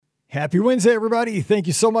Happy Wednesday, everybody. Thank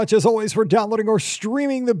you so much, as always, for downloading or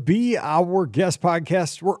streaming the Be Our Guest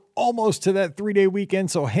podcast. We're almost to that 3-day weekend,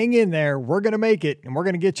 so hang in there. We're going to make it, and we're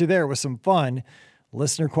going to get you there with some fun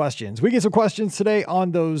listener questions. We get some questions today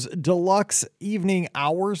on those deluxe evening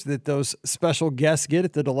hours that those special guests get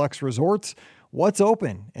at the deluxe resorts. What's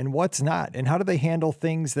open and what's not, and how do they handle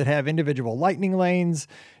things that have individual lightning lanes,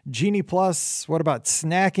 Genie Plus? What about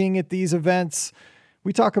snacking at these events?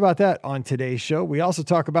 We talk about that on today's show. We also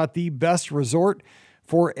talk about the best resort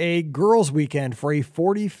for a girls' weekend for a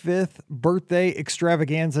 45th birthday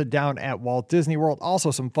extravaganza down at Walt Disney World. Also,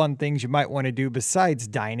 some fun things you might want to do besides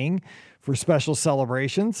dining for special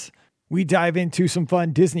celebrations. We dive into some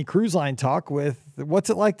fun Disney Cruise Line talk with what's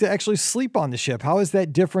it like to actually sleep on the ship? How is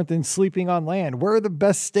that different than sleeping on land? Where are the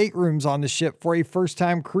best staterooms on the ship for a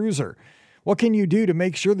first-time cruiser? What can you do to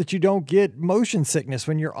make sure that you don't get motion sickness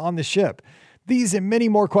when you're on the ship? These and many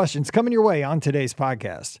more questions coming your way on today's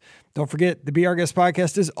podcast. Don't forget, the Be Our Guest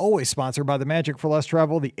podcast is always sponsored by the Magic for Less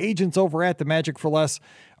Travel. The agents over at the Magic for Less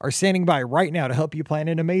are standing by right now to help you plan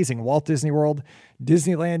an amazing Walt Disney World,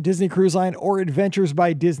 Disneyland, Disney Cruise Line, or Adventures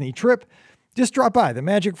by Disney trip. Just drop by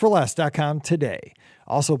themagicforless.com today.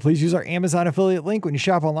 Also, please use our Amazon affiliate link when you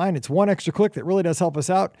shop online. It's one extra click that really does help us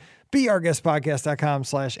out.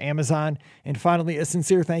 beourguestpodcast.com/Amazon. And finally, a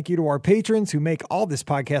sincere thank you to our patrons who make all this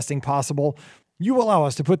podcasting possible. You allow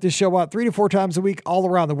us to put this show out 3 to 4 times a week all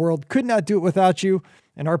around the world. Could not do it without you.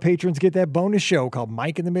 And our patrons get that bonus show called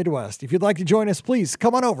Mike in the Midwest. If you'd like to join us, please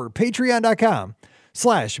come on over.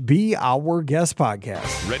 Patreon.com/Be Our Guest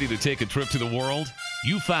Podcast. Ready to take a trip to the world?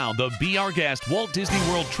 You found the Be Our Guest Walt Disney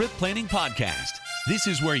World Trip Planning Podcast. This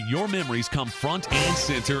is where your memories come front and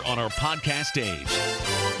center on our podcast stage.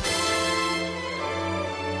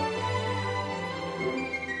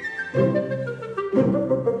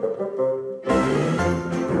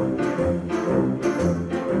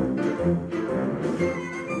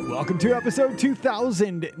 Welcome to episode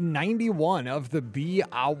 2091 of the Be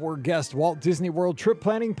Our Guest Walt Disney World Trip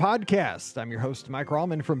Planning Podcast. I'm your host, Mike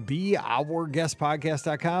Rallman from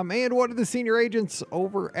BeOurGuestPodcast.com and one of the senior agents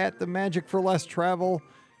over at the Magic for Less Travel.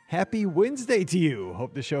 Happy Wednesday to you.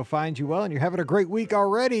 Hope the show finds you well and you're having a great week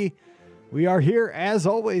already. We are here, as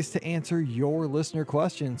always, to answer your listener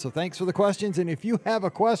questions. So thanks for the questions. And if you have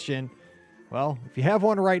a question, well, if you have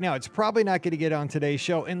one right now, it's probably not going to get on today's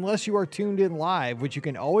show unless you are tuned in live, which you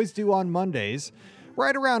can always do on Mondays,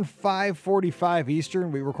 right around 5:45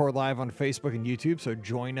 Eastern. We record live on Facebook and YouTube, so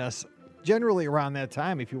join us generally around that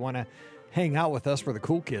time if you want to hang out with us where the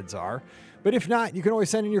cool kids are. But if not, you can always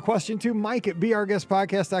send in your question to Mike at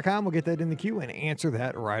beourguestpodcast.com. We'll get that in the queue and answer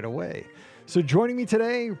that right away. So joining me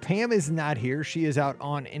today, Pam is not here. She is out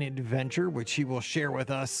on an adventure, which she will share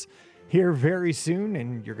with us here very soon,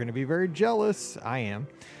 and you're going to be very jealous. I am.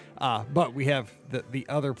 But we have the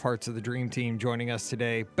other parts of the dream team joining us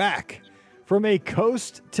today. Back from a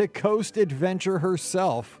coast-to-coast adventure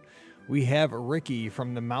herself, we have Ricky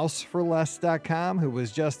from the mouseforless.com, who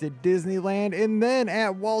was just at Disneyland and then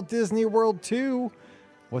at Walt Disney World too.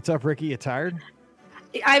 What's up, Ricky? You tired?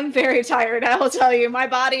 I'm very tired, I'll tell you. My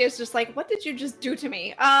body is just like, what did you just do to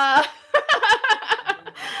me?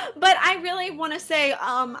 But I really want to say,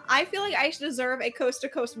 I feel like I should deserve a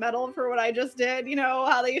coast-to-coast medal for what I just did. You know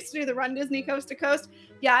how they used to do the Run Disney Coast to Coast?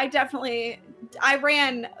 Yeah, I did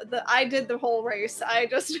the whole race. I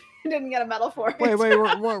just didn't get a medal for it. Wait,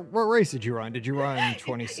 what race did you run? Did you run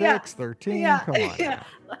 26, 13? Yeah, Come on. Yeah.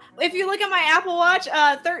 If you look at my Apple Watch,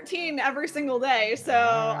 13 every single day. So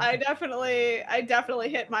I definitely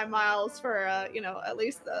hit my miles for, at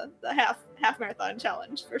least the half marathon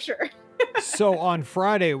challenge for sure. So on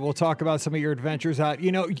Friday, we'll talk about some of your adventures out.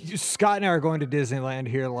 You know, Scott and I are going to Disneyland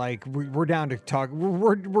here. Like we're down to talk.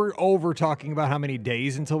 We're over talking about how many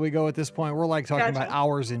days until we go at this point. We're like talking about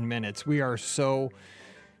hours and minutes. We are so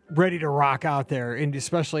ready to rock out there. And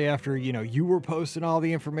especially after, you were posting all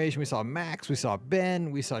the information. We saw Max, we saw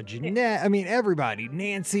Ben, we saw Jeanette. I mean, everybody,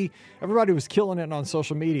 Nancy, everybody was killing it on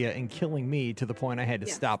social media and killing me to the point I had to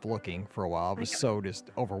stop looking for a while. I was so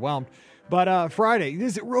just overwhelmed. But Friday,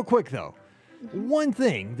 this is real quick though. One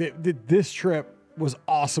thing that this trip was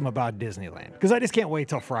awesome about Disneyland, because I just can't wait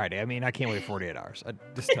till Friday. I mean, I can't wait 48 hours.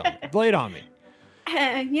 Just tell me. Lay it on me.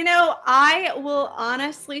 I will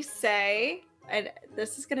honestly say, and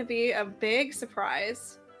this is going to be a big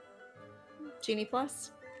surprise, Genie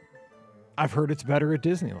Plus. I've heard it's better at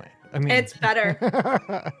Disneyland. I mean, it's better.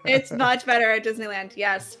 It's much better at Disneyland.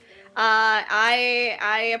 Yes.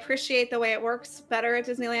 I appreciate the way it works better at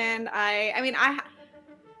Disneyland. I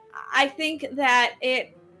think that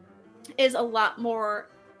it is a lot more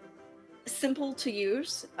simple to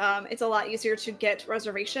use. It's a lot easier to get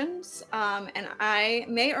reservations. And I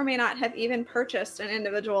may or may not have even purchased an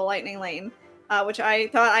individual Lightning Lane, which I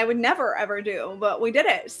thought I would never ever do, but we did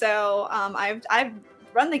it. So I've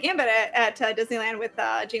run the gambit at Disneyland with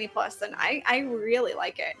Genie Plus, and I really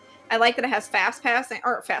like it. I like that it has Fast Pass. I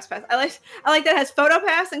like that it has Photo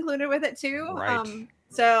Pass included with it too. Right.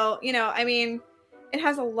 So I mean, it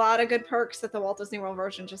has a lot of good perks that the Walt Disney World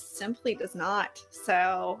version just simply does not.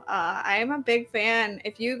 So I am a big fan.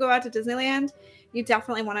 If you go out to Disneyland, you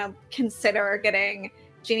definitely want to consider getting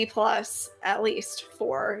Genie Plus at least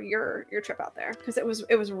for your trip out there, because it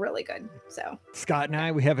was really good. So Scott and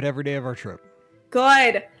I, we have it every day of our trip.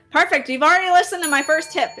 Good. Perfect. You've already listened to my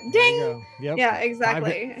first tip. Ding. Yep. Yeah,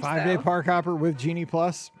 exactly. Five-day park hopper with Genie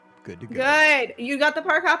Plus. Good to go. Good. You got the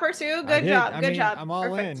park hopper too? Good job. Good job. I'm all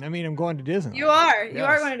Perfect. in. I mean, I'm going to Disney. You are. You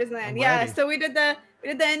are going to Disneyland. I'm Yeah. ready. So we did the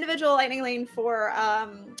individual Lightning Lane for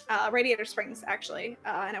Radiator Springs actually,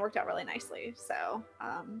 and it worked out really nicely. So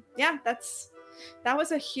yeah, that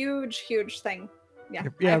was a huge thing. Yeah.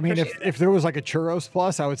 I mean, if there was like a Churros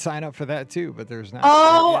Plus, I would sign up for that too, but there's not.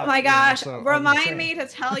 Oh my gosh. So remind me to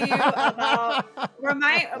tell you about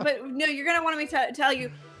but no, you're going to want me to tell you,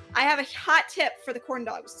 I have a hot tip for the corn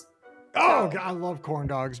dogs. Oh, God, I love corn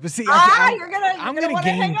dogs. But see, I'm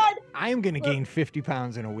going to gain 50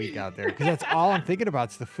 pounds in a week out there, because that's all I'm thinking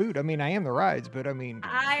about is the food. I mean, I am the rides, but I mean,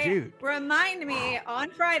 dude. Remind me on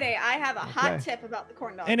Friday, I have a hot tip about the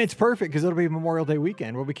corn dogs. And it's perfect because it'll be Memorial Day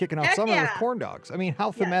weekend. We'll be kicking off summer with corn dogs. I mean,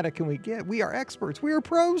 how thematic can we get? We are experts. We are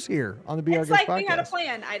pros here on the BR Guest Podcast. We had a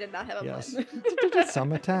plan. I did not have a plan.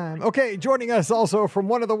 Summertime. Okay, joining us also from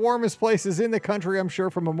one of the warmest places in the country, I'm sure,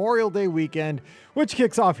 for Memorial Day weekend, which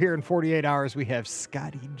kicks off here in 48 hours, we have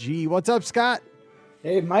Scotty G. What's up, Scott?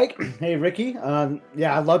 Hey, Mike. Hey, Ricky.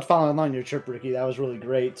 Yeah, I loved following along your trip, Ricky. That was really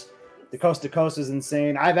great. The Coast to Coast is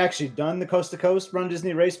insane. I've actually done the Coast to Coast Run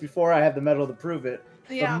Disney race before. I have the medal to prove it.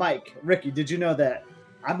 Yeah. But Mike, Ricky, did you know that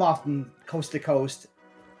I'm often coast to coast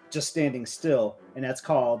just standing still, and that's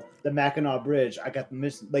called the Mackinac Bridge. I got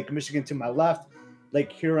Lake Michigan to my left,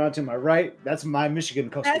 Lake Huron to my right. That's my Michigan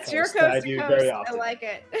coast to coast. That's your coast that I to do coast. very often. I like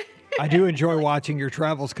it. I do enjoy watching your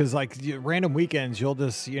travels because, like, random weekends, you'll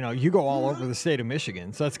just, you go all over the state of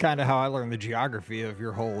Michigan. So that's kind of how I learned the geography of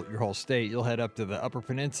your whole state. You'll head up to the Upper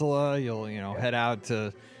Peninsula. You'll, head out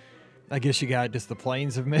to, I guess you got just the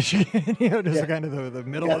plains of Michigan. Kind of the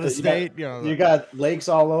middle of the state. You got lakes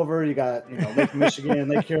all over. You got Lake Michigan,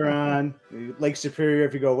 Lake Huron, Lake Superior.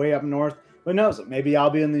 If you go way up north. Who knows? Maybe I'll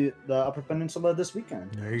be in the Upper Peninsula this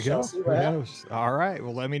weekend. There you go. Who knows? All right.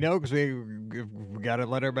 Well, let me know, because we got to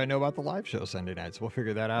let everybody know about the live show Sunday night. So we'll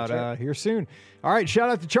figure that out here soon. All right. Shout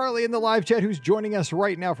out to Charlie in the live chat, who's joining us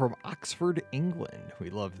right now from Oxford, England. We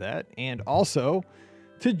love that. And also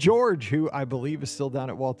to George, who I believe is still down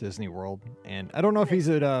at Walt Disney World. And I don't know if he's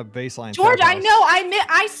at Baseline. George, I know.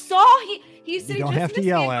 I saw he's sitting. You don't have to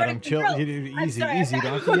yell at him. Chill. Easy. You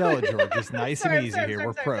don't have to yell at George. It's nice and easy here.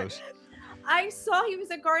 We're pros. I saw he was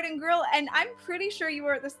at Garden Grill, and I'm pretty sure you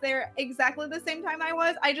were there exactly the same time I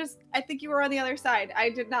was. I think you were on the other side. I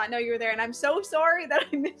did not know you were there, and I'm so sorry that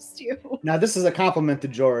I missed you. Now, this is a compliment to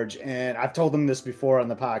George, and I've told him this before on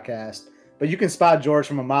the podcast, but you can spot George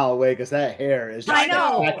from a mile away because that hair is just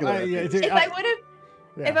spectacular.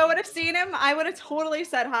 If I would have seen him, I would have totally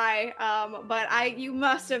said hi. But you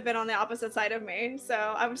must have been on the opposite side of me. So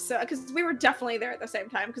I was because we were definitely there at the same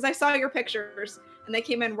time, because I saw your pictures and they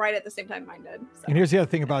came in right at the same time mine did. So. And here's the other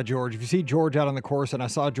thing about George. If you see George out on the course, and I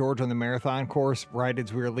saw George on the marathon course right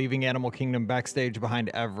as we were leaving Animal Kingdom backstage behind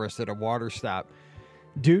Everest at a water stop.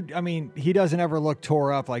 Dude, I mean, he doesn't ever look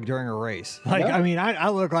tore up like during a race. Like, no. I mean, I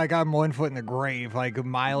look like I'm 1 foot in the grave, like a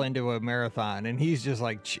mile into a marathon. And he's just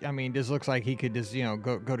like, just looks like he could just,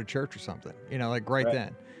 go to church or something, right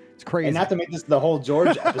then. It's crazy. And not to make this the whole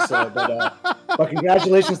George episode, but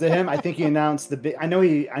congratulations to him. I think he announced the big, I know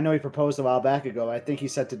he proposed a while back ago. I think he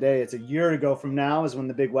said today, it's a year ago from now is when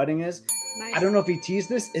the big wedding is. Nice. I don't know if he teased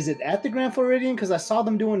this. Is it at the Grand Floridian? Because I saw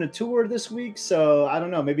them doing a tour this week. So I don't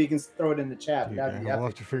know. Maybe you can throw it in the chat. We'll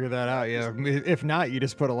have to figure that out. Yeah. If not, you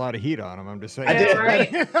just put a lot of heat on him. I'm just saying. I did,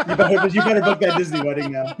 right? you better book that Disney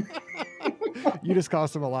wedding now. You just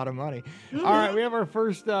cost him a lot of money. All right, we have our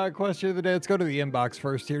first question of the day. Let's go to the inbox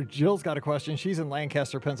first here. Jill's got a question. She's in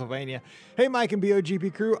Lancaster, Pennsylvania. Hey, Mike and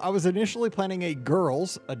BOGP crew. I was initially planning a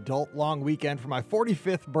girls' adult long weekend for my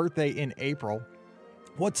 45th birthday in April.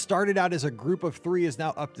 What started out as a group of 3 is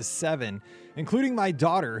now up to 7. including my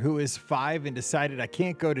daughter, who is 5 and decided I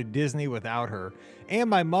can't go to Disney without her, and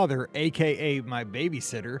my mother, aka my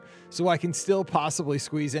babysitter, so I can still possibly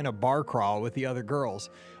squeeze in a bar crawl with the other girls.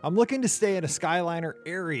 I'm looking to stay in a Skyliner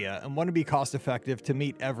area and want to be cost effective to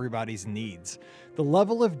meet everybody's needs. The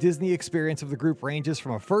level of Disney experience of the group ranges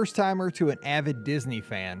from a first timer to an avid Disney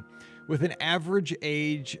fan, with an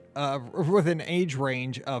age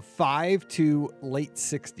range of 5 to late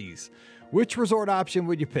 60s. Which resort option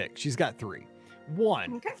would you pick? She's got 3.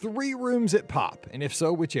 1, 3 rooms at Pop, and if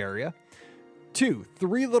so, which area? 2,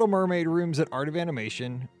 3 Little Mermaid rooms at Art of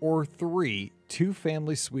Animation, or 3, 2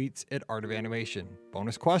 family suites at Art of Animation.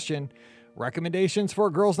 Bonus question, recommendations for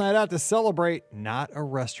a girls' night out to celebrate, not a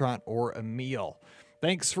restaurant or a meal.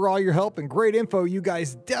 Thanks for all your help and great info. You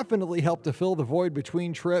guys definitely helped to fill the void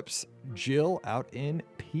between trips. Jill out in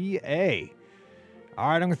PA. All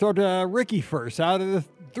right, I'm going to throw it to Ricky first. Out of the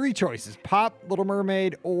 3 choices, Pop, Little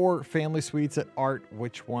Mermaid, or family suites at Art,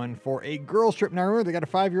 which one for a girls' trip? Now remember, they got a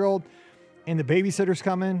 5-year-old and the babysitter's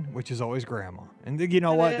coming, which is always grandma. And you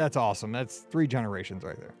know what? That's awesome. That's 3 generations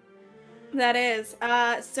right there. That is.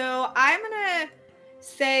 So I'm going to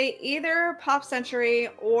say either Pop Century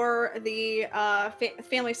or the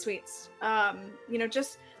family suites.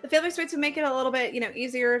 Just the family suites would make it a little bit,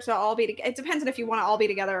 easier to all be together. It depends on if you want to all be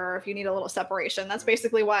together or if you need a little separation. That's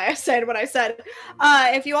basically why I said what I said.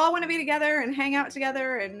 If you all want to be together and hang out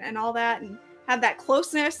together and all that and have that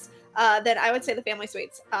closeness, then I would say the family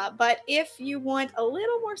suites. But if you want a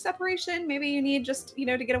little more separation, maybe you need just,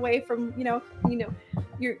 to get away from,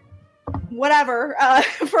 your whatever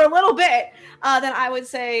for a little bit, then I would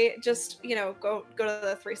say just go to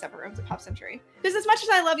the 3 separate rooms at Pop Century. Because as much as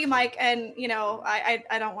I love you, Mike, and I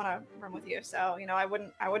don't want to room with you, so I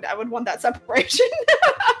would want that separation.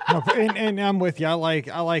 and I'm with you. I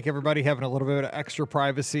like everybody having a little bit of extra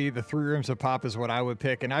privacy. The 3 rooms of Pop is what I would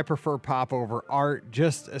pick, and I prefer Pop over Art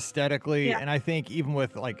just aesthetically. Yeah. And I think even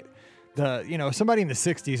with somebody in the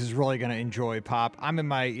 60s is really going to enjoy Pop. I'm in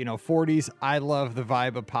my 40s. I love the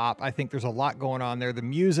vibe of Pop. I think there's a lot going on there. The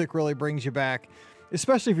music really brings you back,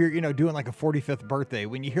 especially if you're doing like a 45th birthday,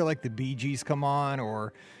 when you hear like the Bee Gees come on,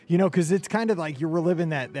 or because it's kind of like you're reliving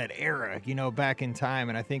that era back in time.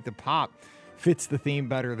 And I think the Pop fits the theme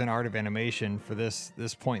better than Art of Animation for this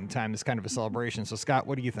point in time. It's kind of a celebration. So Scott,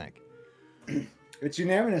 what do you think? It's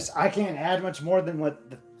unanimous. I can't add much more than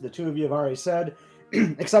what the 2 of you have already said.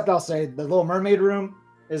 Except I'll say the Little Mermaid room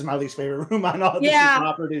is my least favorite room on all this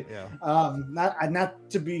property. Yeah. Not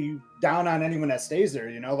to be down on anyone that stays there,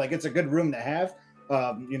 it's a good room to have.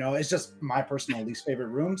 It's just my personal least favorite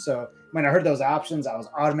room. So when I heard those options, I was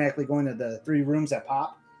automatically going to the 3 rooms at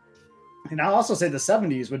Pop. And I'll also say the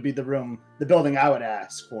 70s would be the building I would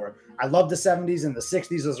ask for. I love the 70s and the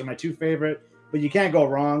 60s. Those are my 2 favorite, but you can't go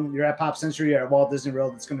wrong. You're at Pop Century or at Walt Disney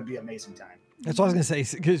World. It's going to be an amazing time. That's what I was going to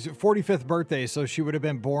say, because 45th birthday, so she would have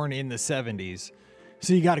been born in the 70s.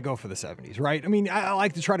 So you got to go for the 70s, right? I mean, I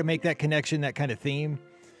like to try to make that connection, that kind of theme.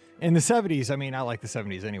 In the 70s, I like the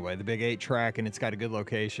 70s anyway. The big 8-track, and it's got a good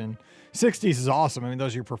location. 60s is awesome. I mean,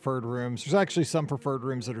 those are your preferred rooms. There's actually some preferred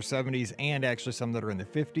rooms that are 70s and actually some that are in the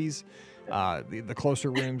 50s. The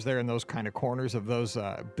closer rooms there in those kind of corners of those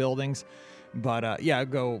buildings. But,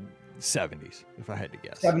 I'd go 70s if I had to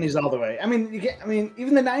guess. 70s all the way.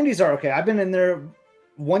 Even the 90s are okay. I've been in there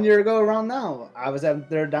 1 year ago around now. I was down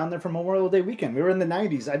there for Memorial Day weekend. We were in the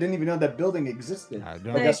 90s. I didn't even know that building existed.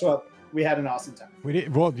 But guess what? We had an awesome time. We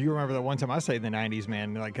did. Well, do you remember that one time I stayed in the 90s,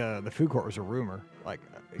 man? Like the food court was a rumor.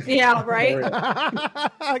 Yeah, right.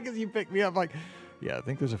 Because you picked me up I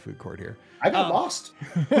think there's a food court here. I got lost.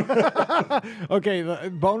 Okay,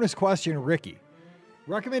 the bonus question, Ricky.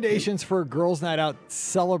 Recommendations for a girls' night out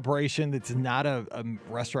celebration that's not a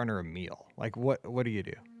restaurant or a meal. What do you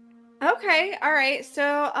do? Okay, all right. So,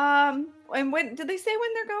 and when did they say when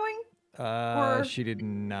they're going? She did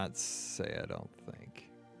not say. I don't think.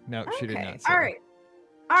 No, okay. She did not say.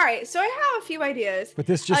 All right. So I have a few ideas. But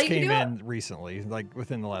this just came in recently,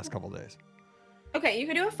 within the last couple of days. Okay, you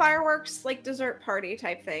could do a fireworks dessert party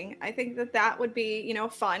type thing. I think that would be,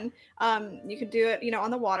 fun. You could do it,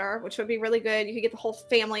 on the water, which would be really good. You could get the whole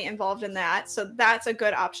family involved in that. So that's a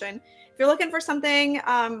good option. If you're looking for something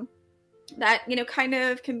that, kind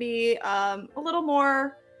of can be a little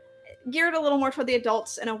more geared a little more toward the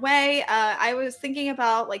adults in a way, I was thinking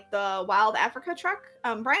about the Wild Africa truck.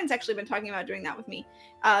 Brian's actually been talking about doing that with me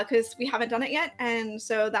because we haven't done it yet. And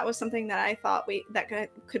so that was something that I thought that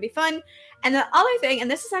could be fun. And the other thing, and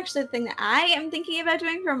this is actually the thing that I am thinking about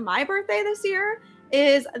doing for my birthday this year,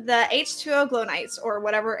 is the H2O Glow Nights, or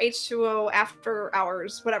whatever, H2O After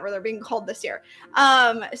Hours, whatever they're being called this year.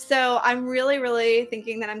 So I'm really, really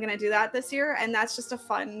thinking that I'm going to do that this year. And that's just a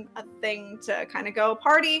fun thing to kind of go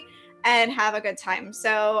party and have a good time.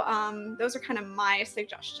 So those are kind of my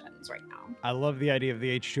suggestions right now. I love the idea of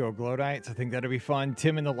the H2O Glow Nights. I think that'll be fun.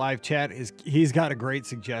 Tim in the live chat, he's got a great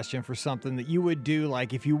suggestion for something that you would do,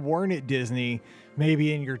 like if you weren't at Disney,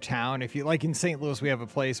 maybe in your town. If you, like in St. Louis, we have a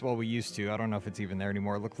place, well, we used to, I don't know if it's even there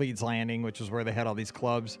anymore, Laclede's Landing, which is where they had all these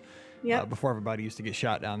clubs. Before everybody used to get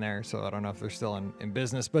shot down there. So I don't know if they're still in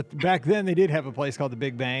business. But back then they did have a place called the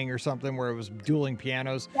Big Bang or something where it was dueling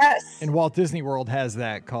pianos. Yes. And Walt Disney World has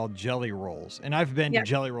that called Jelly Rolls. And I've been to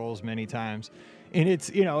Jelly Rolls many times. And it's,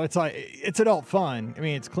 you know, it's like, it's adult fun. I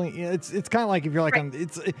mean, it's clean. It's kind of like if you're like,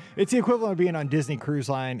 it's the equivalent of being on Disney Cruise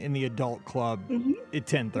Line in the adult club at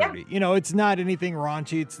 10:30. Yeah. You know, it's not anything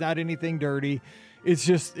raunchy. It's not anything dirty. It's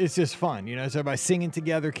just fun, you know. So everybody's singing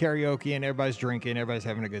together, karaoke, and everybody's drinking, everybody's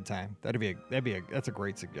having a good time. That's a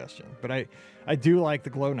great suggestion. But I do like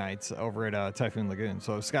the Glow Nights over at Typhoon Lagoon.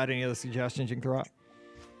 So Scott, any other suggestions you can throw out?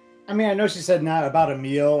 I mean, I know she said not about a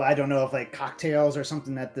meal. I don't know if like cocktails or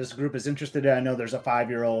something that this group is interested in. I know there's a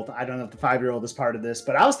 5-year-old. I don't know if the 5-year-old is part of this,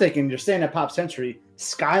 but I was thinking you're staying at Pop Century,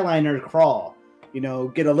 Skyliner crawl. You know,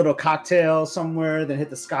 get a little cocktail somewhere, then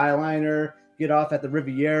hit the Skyliner. Get off at the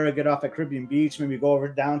Riviera, get off at Caribbean Beach, maybe go over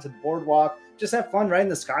down to the boardwalk. Just have fun riding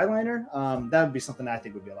the Skyliner. That would be something I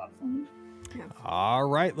think would be a lot of fun. Yeah. All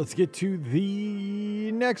right, let's get to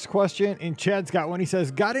the next question. And Chad's got one. He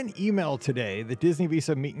says, got an email today that Disney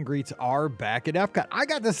Visa meet and greets are back at Epcot. I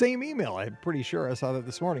got the same email. I'm pretty sure I saw that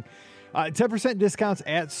this morning. 10% discounts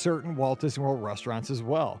at certain Walt Disney World restaurants as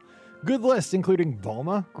well. Good list, including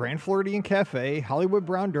Boma, Grand Floridian Cafe, Hollywood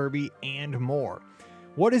Brown Derby, and more.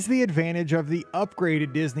 What is the advantage of the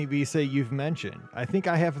upgraded Disney Visa you've mentioned? I think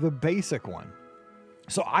I have the basic one.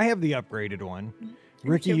 So I have the upgraded one.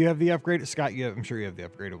 Ricky, you have the upgraded. Scott, I'm sure you have the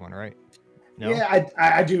upgraded one, right? No? Yeah,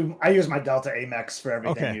 I do. I use my Delta Amex for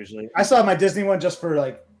everything usually. I still have my Disney one just for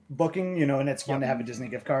like booking, you know, and it's fun to have a Disney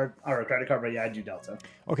gift card or a credit card, but yeah, I do Delta.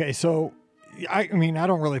 Okay, so I mean, I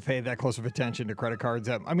don't really pay that close of attention to credit cards.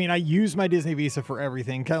 I mean, I use my Disney Visa for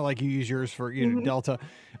everything, kind of like you use yours for, you know, Delta.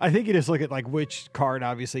 I think you just look at like which card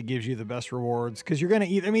obviously gives you the best rewards, because you're going to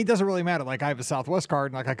eat. I mean, it doesn't really matter. Like I have a Southwest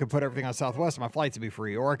card and like I could put everything on Southwest and my flights would be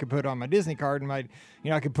free, or I could put it on my Disney card and my, you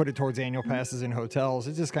know, I could put it towards annual passes in hotels.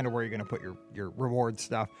 It's just kind of where you're going to put your reward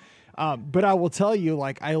stuff. But I will tell you,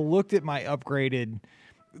 like I looked at my upgraded,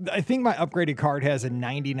 I think my upgraded card has a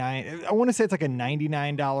 $99. I want to say it's like a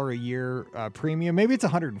 $99 a year premium. Maybe it's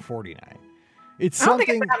 $149. It's something. I don't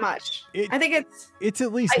think it's that much. I think it's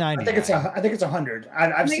at least $90. I think it's 100.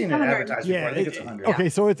 I've seen it advertised before. I think it's 100. Okay,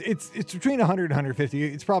 so it's between 100 and 150.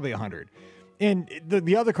 It's probably 100. And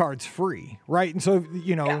the other card's free, right? And so,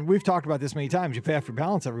 you know, and we've talked about this many times. You pay off your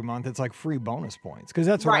balance every month. It's like free bonus points, because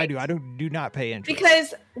that's what I do. I do not pay interest.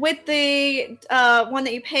 Because with the one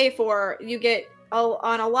that you pay for, you get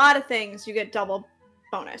on a lot of things, you get double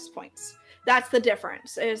bonus points. That's the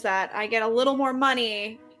difference, is that I get a little more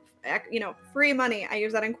money, you know, free money. I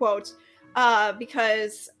use that in quotes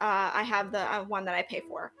because I have the one that I pay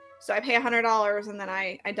for. So I pay $100 and then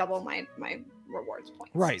I double my rewards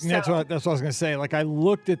points. Right. And that's what I was going to say. Like I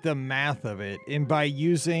looked at the math of it, and by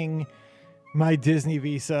using my Disney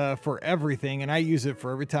Visa for everything, and I use it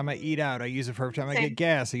for every time I eat out. I use it for every time I get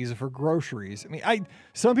gas. I use it for groceries. I mean,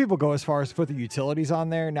 some people go as far as to put the utilities on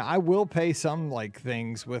there. Now, I will pay some like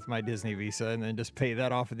things with my Disney Visa and then just pay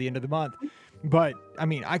that off at the end of the month. But I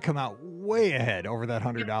mean, I come out way ahead over that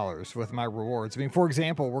 $100 with my rewards. I mean, for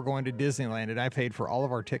example, we're going to Disneyland, and I paid for all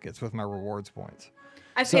of our tickets with my rewards points.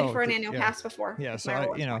 I've paid for an annual pass before. Yeah, so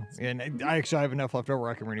and I actually have enough left over.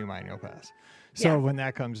 I can renew my annual pass. So when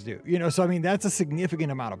that comes due, you know, so I mean, that's a significant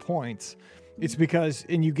amount of points. It's because,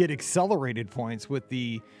 and you get accelerated points with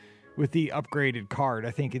the upgraded card.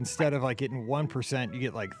 I think instead of like getting 1%, you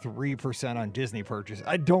get like 3% on Disney purchase.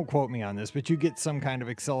 Don't quote me on this, but you get some kind of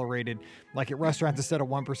accelerated, like at restaurants, instead of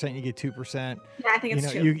 1%, you get 2%. Yeah, I think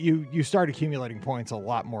it's 2. You start accumulating points a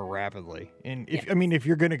lot more rapidly. And if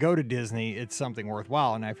you're going to go to Disney, it's something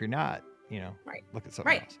worthwhile. And if you're not, you know, look at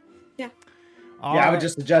something else. Yeah. I would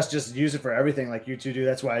just suggest just use it for everything like you two do.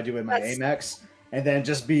 That's what I do with my Amex. And then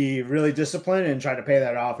just be really disciplined and try to pay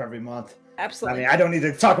that off every month. Absolutely. I mean, I don't need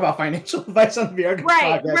to talk about financial advice on the VR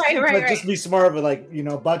podcast. But just be smart with, like, you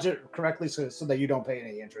know, budget correctly so that you don't pay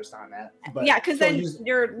any interest on that. But because then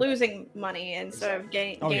you're losing money instead of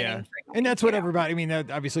gaining free And that's what everybody, I mean,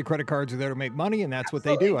 obviously credit cards are there to make money, and that's what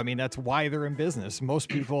they do. I mean, that's why they're in business. Most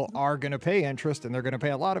people are going to pay interest, and they're going to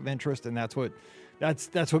pay a lot of interest, and that's what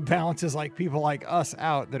balances like people like us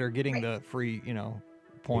out that are getting the free,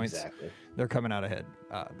 points. Exactly. They're coming out ahead.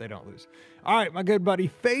 They don't lose. All right, my good buddy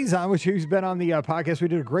Faison, who's been on the podcast. We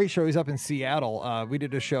did a great show. He's up in Seattle. We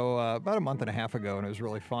did a show about a month and a half ago, and it was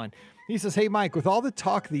really fun. He says, hey, Mike, with all the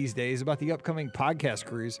talk these days about the upcoming podcast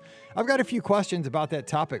cruise, I've got a few questions about that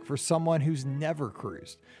topic for someone who's never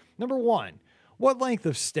cruised. Number one, what length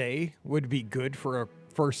of stay would be good for a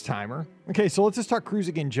first timer? Okay, so let's just talk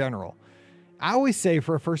cruising in general. I always say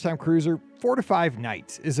for a first-time cruiser, 4 to 5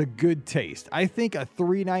 nights is a good taste. I think a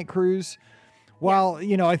 3-night cruise, while,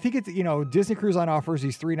 I think it's, Disney Cruise Line offers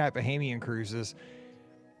these 3-night Bahamian cruises.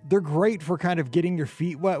 They're great for kind of getting your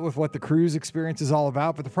feet wet with what the cruise experience is all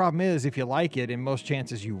about. But the problem is, if you like it, and most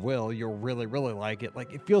chances you will, you'll really, really like it.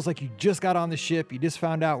 Like, it feels like you just got on the ship, you just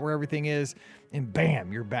found out where everything is, and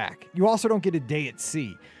bam, you're back. You also don't get a day at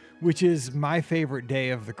sea, which is my favorite day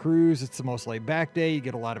of the cruise. It's the most laid back day. You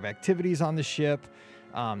get a lot of activities on the ship.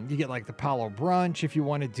 You get like the Palo brunch if you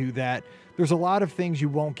want to do that. There's a lot of things you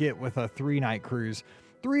won't get with a 3-night cruise.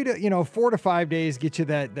 4 to 5 days get you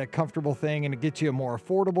that comfortable thing, and it gets you a more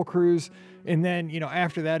affordable cruise. And then,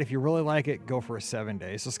 after that, if you really like it, go for a 7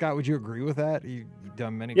 day. So Scott, would you agree with that? You've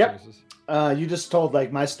done many cruises. You just told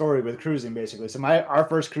like my story with cruising basically. So our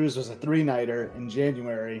first cruise was a 3-nighter in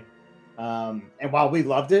January. And while we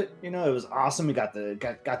loved it, it was awesome. We got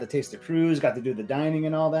to taste the cruise, got to do the dining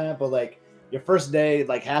and all that. But like your first day,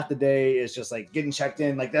 like half the day is just like getting checked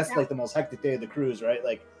in. Like that's like the most hectic day of the cruise, right?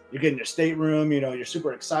 Like you're getting your stateroom, you're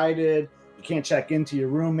super excited. You can't check into your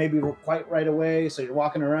room maybe quite right away. So you're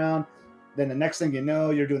walking around. Then the next thing you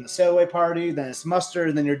know, you're doing the sailaway party, then it's muster,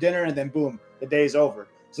 and then your dinner, and then boom, the day's over.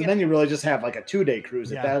 So then you really just have like a 2-day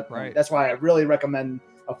cruise at that point. Right. That's why I really recommend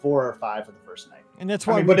a 4 or 5 for the first night. And that's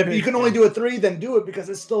why. But if you can only do a 3, then do it because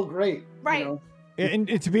it's still great. Right.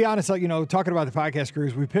 And to be honest, talking about the podcast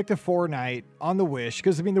cruise, we picked a 4-night on the Wish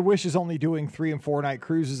because the Wish is only doing 3 and 4-night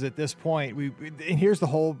cruises at this point. Here's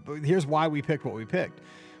why we picked what we picked.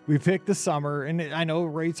 We picked the summer, and I know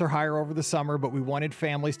rates are higher over the summer, but we wanted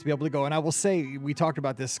families to be able to go. And I will say, we talked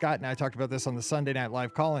about this, Scott and I talked about this on the Sunday Night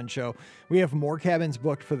Live call-in show. We have more cabins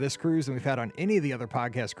booked for this cruise than we've had on any of the other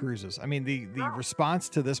podcast cruises. I mean, the response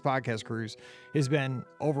to this podcast cruise has been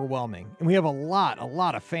overwhelming. And we have a lot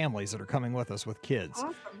of families that are coming with us with kids.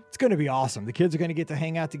 Awesome. It's going to be awesome. The kids are going to get to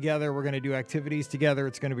hang out together. We're going to do activities together.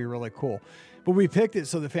 It's going to be really cool. But we picked it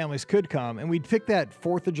so the families could come, and we picked that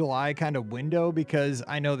 4th of July kind of window because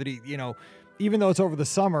I know that even though it's over the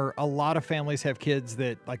summer, a lot of families have kids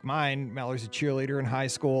that, like mine, Mallory's a cheerleader in high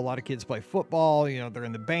school. A lot of kids play football. They're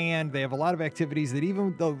in the band. They have a lot of activities that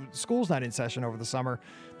even though school's not in session over the summer,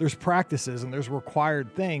 there's practices and there's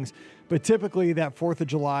required things. But typically that 4th of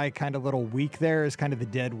July kind of little week there is kind of the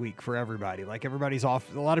dead week for everybody. Like everybody's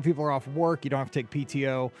off. A lot of people are off work. You don't have to take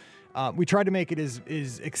PTO. We tried to make it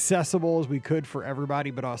as accessible as we could for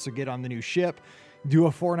everybody, but also get on the new ship, do a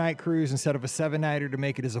 4-night cruise instead of a 7-nighter to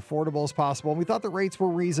make it as affordable as possible. And we thought the rates were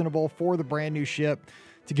reasonable for the brand new ship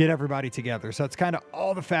to get everybody together. So that's kind of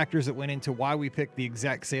all the factors that went into why we picked the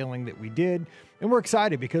exact sailing that we did. And we're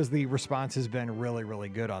excited because the response has been really, really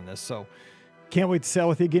good on this. So can't wait to sail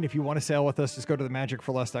with you again. If you want to sail with us, just go to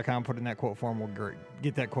themagicforless.com, put in that quote form. We'll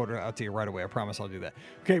get that quote out to you right away. I promise I'll do that.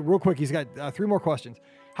 Okay, real quick. He's got 3 more questions.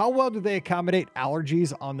 How well do they accommodate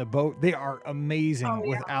allergies on the boat? They are amazing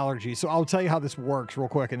with allergies. So I'll tell you how this works real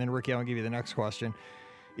quick. And then Ricky, I'll give you the next question.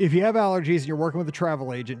 If you have allergies and you're working with a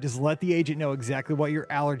travel agent, just let the agent know exactly what your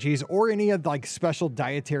allergies or any of like special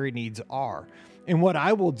dietary needs are. And what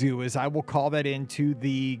I will do is I will call that into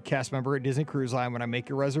the cast member at Disney Cruise Line when I make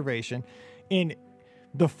your reservation. And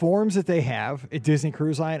the forms that they have at Disney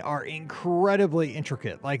Cruise Line are incredibly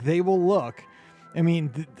intricate. Like they will look,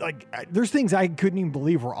 there's things I couldn't even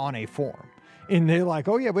believe were on a form. And they're like,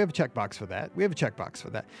 oh yeah, we have a checkbox for that. We have a checkbox for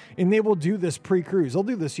that. And they will do this pre-cruise. They'll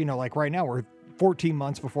do this, like right now we're 14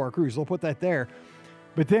 months before our cruise. They'll put that there.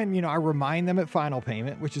 But then, I remind them at final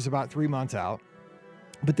payment, which is about 3 months out.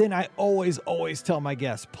 But then I always tell my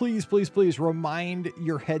guests, please, please, please remind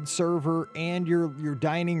your head server and your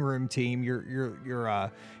dining room team,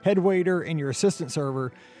 your head waiter and your assistant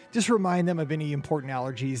server, just remind them of any important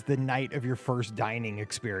allergies the night of your first dining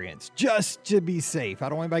experience, just to be safe. I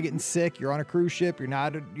don't want anybody getting sick. You're on a cruise ship. You're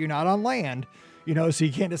not on land, so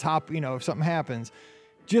you can't just hop, if something happens.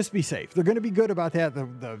 Just be safe. They're going to be good about that.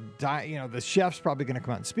 The chef's probably going to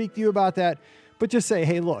come out and speak to you about that. But just say,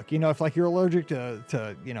 hey, look, if like you're allergic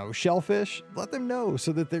to shellfish, let them know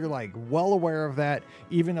so that they're like well aware of that,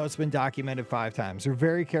 even though it's been documented 5 times. They're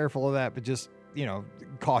very careful of that, but just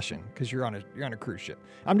caution because you're on a cruise ship.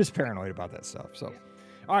 I'm just paranoid about that stuff. So,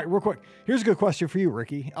 all right, real quick. Here's a good question for you,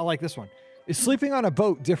 Ricky. I like this one. Is sleeping on a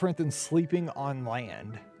boat different than sleeping on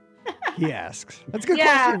land? He asks. That's a good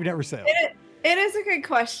question. We've never said. It is a good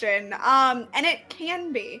question. And it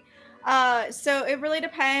can be. So it really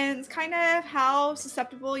depends kind of how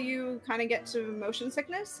susceptible you kind of get to motion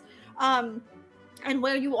sickness, and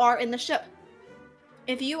where you are in the ship.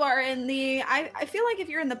 If you are in I feel like if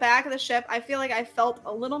you're in the back of the ship, I feel like I felt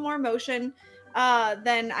a little more motion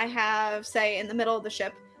than I have, say, in the middle of the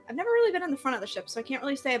ship. I've never really been in the front of the ship, so I can't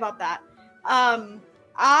really say about that.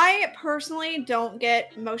 I personally don't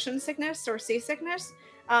get motion sickness or seasickness.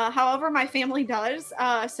 However, my family does.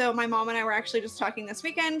 So my mom and I were actually just talking this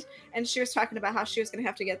weekend, and she was talking about how she was going to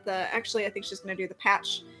have to get I think she's going to do the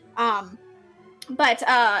patch. But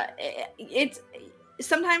it's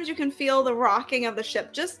sometimes you can feel the rocking of the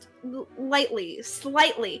ship just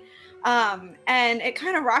slightly. And it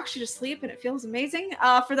kind of rocks you to sleep, and it feels amazing.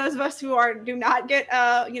 For those of us who do not get,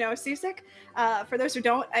 seasick, for those who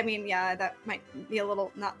don't, I mean, yeah, that might be a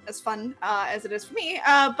little not as fun, as it is for me.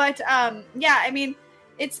 But yeah, I mean,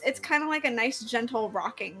 it's kind of like a nice gentle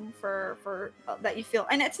rocking for that you feel.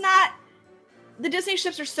 And it's not, the Disney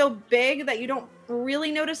ships are so big that you don't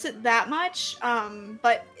really notice it that much.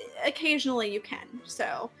 But occasionally you can.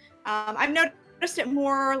 So, I've noticed it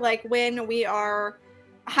more like when we are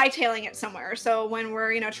hightailing it somewhere. So when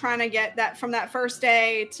we're, trying to get that from that first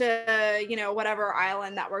day to, whatever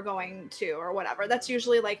island that we're going to or whatever, that's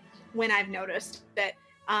usually like when I've noticed it.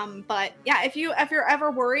 But yeah, if you're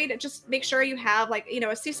ever worried, just make sure you have like,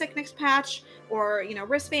 a seasickness patch or,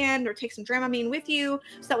 wristband, or take some Dramamine with you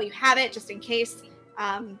so that way you have it just in case.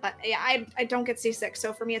 But yeah, I don't get seasick.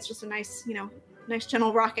 So for me, it's just a nice, nice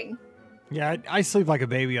gentle rocking. Yeah. I sleep like a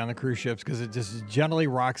baby on the cruise ships because it just gently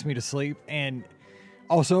rocks me to sleep. And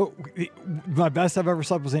also, my best I've ever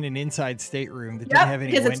slept was in an inside stateroom that didn't have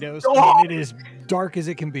any windows. I mean, it is dark as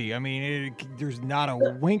it can be. I mean, there's not a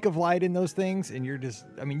wink of light in those things, and you're just,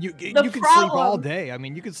 I mean, you can sleep all day. I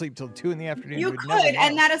mean, you could sleep till 2 p.m. You could,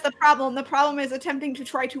 and that is the problem. The problem is attempting to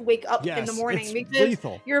try to wake up in the morning because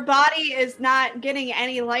lethal. Your body is not getting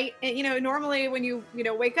any light. And, normally when you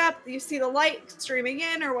wake up, you see the light streaming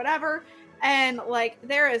in or whatever. And like,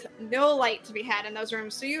 there is no light to be had in those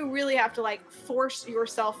rooms. So you really have to like force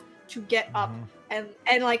yourself to get up and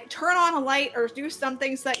like turn on a light or do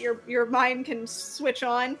something so that your mind can switch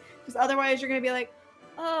on. Because otherwise you're going to be like,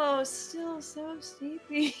 oh, still so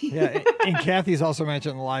sleepy. Yeah. And Kathy's also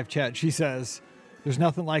mentioned in the live chat, she says, there's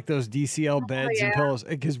nothing like those DCL beds and pillows,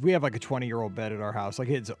 because we have like a 20-year-old bed at our house. Like,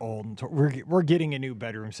 it's old. And we're getting a new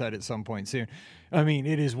bedroom set at some point soon. I mean,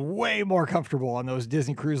 it is way more comfortable on those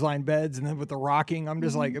Disney Cruise Line beds. And then with the rocking, I'm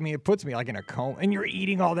just like, I mean, it puts me like in a coma. And you're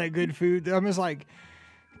eating all that good food. I'm just like,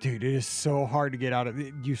 dude, it is so hard to get out of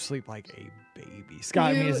it. You sleep like a baby.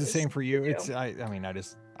 Scott, I mean, is the same for you?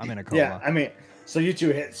 I'm in a coma. Yeah, I mean, so you two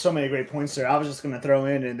hit so many great points there. I was just going to throw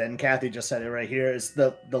in, and then Kathy just said it right here, is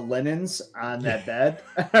the linens on that bed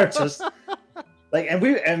are just like, and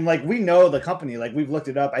we know the company, like we've looked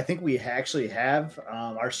it up. I think we actually have,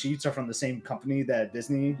 our sheets are from the same company that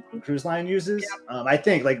Disney Cruise Line uses. Yeah. I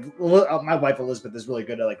think like my wife Elizabeth is really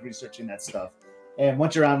good at like researching that stuff. And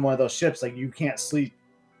once you're on one of those ships, like you can't sleep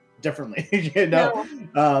differently,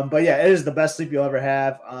 but yeah, it is the best sleep you'll ever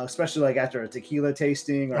have, especially like after a tequila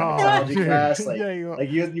tasting or a mixology class.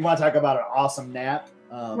 Like, you want to talk about an awesome nap,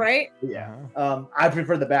 right? Yeah. I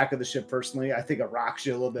prefer the back of the ship personally. I think it rocks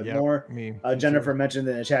you a little bit more. Jennifer mentioned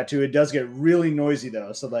in the chat too, it does get really noisy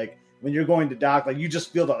though. So like when you're going to dock, like you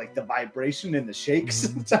just feel the vibration and the shakes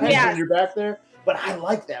sometimes when you're back there. But I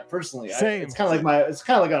like that personally. It's kind of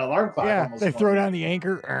like an alarm clock. Yeah, they throw down the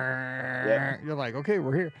anchor. You're like, okay,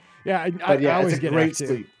 we're here. Yeah, I always get great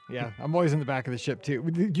sleep. Yeah, I'm always in the back of the ship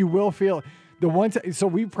too. You will feel the one. So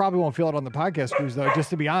we probably won't feel it on the podcast cruise though,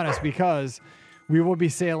 just to be honest, because we will be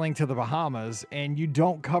sailing to the Bahamas, and you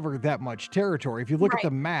don't cover that much territory. If you look at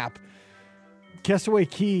the map, Castaway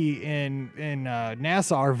Cay and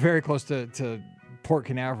Nassau are very close to Port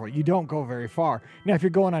Canaveral. You don't go very far. Now, if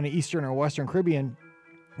you're going on the Eastern or Western Caribbean,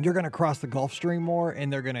 you're going to cross the Gulf Stream more,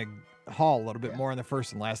 and they're going to haul a little bit more in the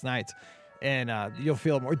first and last nights. And you'll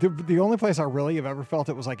feel more. The only place I really have ever felt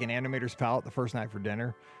it was like an Animator's Palette the first night for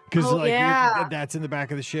dinner. Because that's in the back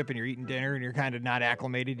of the ship, and you're eating dinner, and you're kind of not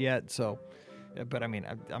acclimated yet. So, but I mean,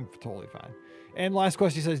 I'm totally fine. And last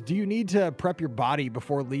question says, do you need to prep your body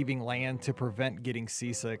before leaving land to prevent getting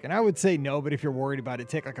seasick? And I would say no, but if you're worried about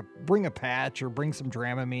it, bring a patch or bring some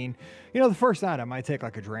Dramamine. The first night I might take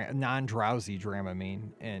like a non-drowsy Dramamine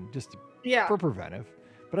and just for preventive.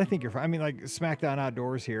 But I think you're fine. I mean, like SmackDown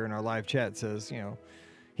Outdoors here in our live chat says,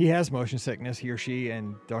 he has motion sickness, he or she,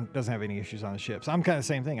 and doesn't have any issues on the ship. So I'm kind of the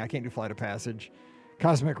same thing. I can't do Flight of Passage.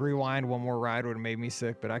 Cosmic Rewind, one more ride would have made me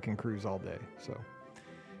sick, but I can cruise all day. So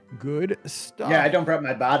good stuff. Yeah, I don't prep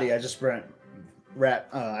my body. I just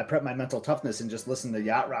I prep my mental toughness and just listen to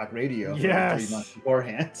Yacht Rock radio for 3 months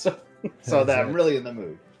beforehand. So that I'm really in the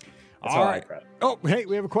mood. That's all right. Oh, hey,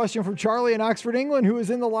 we have a question from Charlie in Oxford, England, who is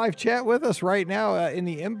in the live chat with us right now in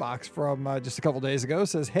the inbox from just a couple days ago.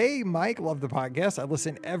 Says, hey, Mike, love the podcast. I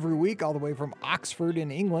listen every week all the way from Oxford in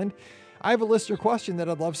England. I have a listener question that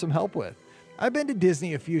I'd love some help with. I've been to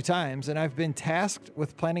Disney a few times, and I've been tasked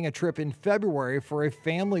with planning a trip in February for a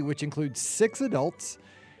family which includes 6 adults,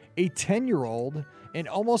 a 10-year-old, an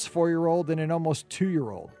almost 4-year-old, and an almost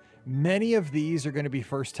 2-year-old. Many of these are going to be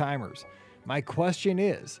first-timers. My question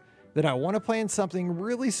is that I want to plan something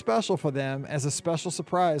really special for them as a special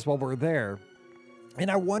surprise while we're there.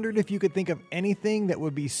 And I wondered if you could think of anything that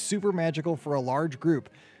would be super magical for a large group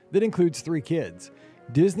that includes 3 kids.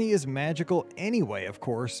 Disney is magical anyway, of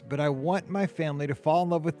course, but I want my family to fall in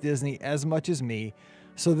love with Disney as much as me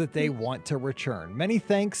so that they want to return. Many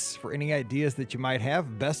thanks for any ideas that you might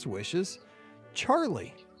have. Best wishes,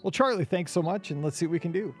 Charlie. Well, Charlie, thanks so much, and let's see what we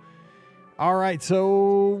can do. All right,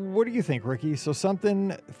 so what do you think, Ricky? So something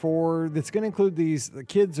that's going to include the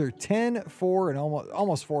kids are 10, 4, and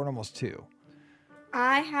almost 4 and almost 2.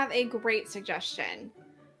 I have a great suggestion.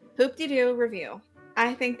 Hoop-de-doo review.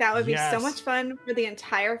 I think that would be so much fun for the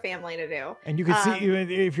entire family to do. And you can see,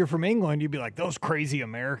 if you're from England, you'd be like, those crazy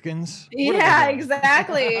Americans. Yeah,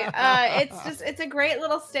 exactly. It's a great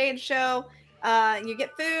little stage show. You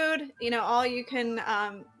get food, all you can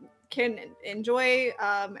enjoy,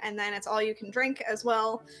 and then it's all you can drink as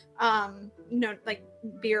well. Like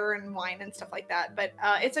beer and wine and stuff like that. But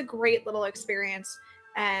it's a great little experience,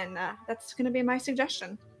 and that's going to be my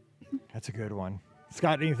suggestion. That's a good one.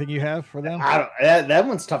 Scott, anything you have for them? That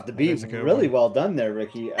one's tough to beat. Really well done there,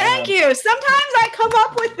 Ricky. Thank you. Sometimes I come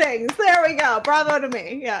up with things. There we go. Bravo to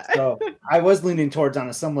me. Yeah. So I was leaning towards, on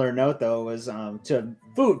a similar note, though, was to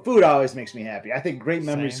food. Food always makes me happy. I think great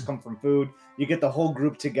memories come from food. You get the whole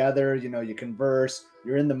group together. You converse.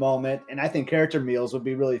 You're in the moment, and I think character meals would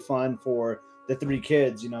be really fun for the 3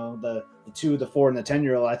 kids. The 2, the 4, and the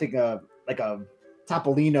 10-year-old. I think like a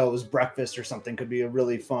Topolino's breakfast or something could be a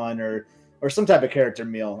really fun, or some type of character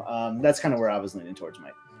meal. That's kind of where I was leaning towards,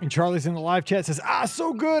 Mike. And Charlie's in the live chat says,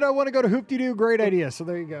 so good. I want to go to Hoop-de-doo. Great idea. So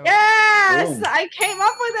there you go. Yes, boom. I came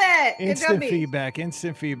up with it. Instant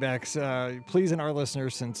feedbacks. Pleasing our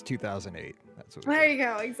listeners since 2008. That's what there you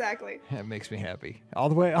go. Exactly. That makes me happy. All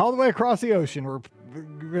the way across the ocean. We're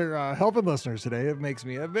helping listeners today.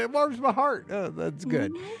 It warms my heart. That's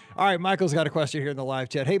good. Mm-hmm. All right. Michael's got a question here in the live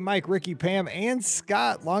chat. Hey, Mike, Ricky, Pam, and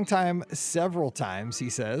Scott. Long time, several times, he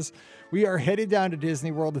says. We are headed down to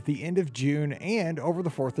Disney World at the end of June and over the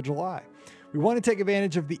 4th of July. We want to take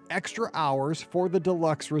advantage of the extra hours for the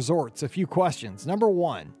deluxe resorts. A few questions. Number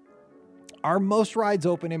 1, are most rides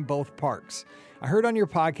open in both parks? I heard on your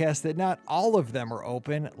podcast that not all of them are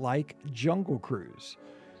open, like Jungle Cruise.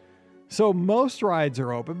 So most rides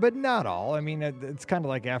are open, but not all. I mean, it's kind of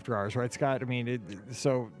like after hours, right, Scott? I mean, I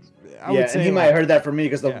would say, and he might have heard that from me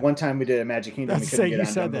because the one time we did at Magic Kingdom, we couldn't get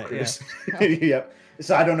on Jungle Cruise. Yeah. Yep.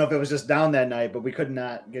 So I don't know if it was just down that night, but we could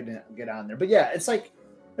not get on there. But yeah, it's like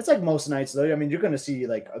most nights though. I mean, you're going to see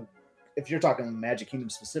if you're talking Magic Kingdom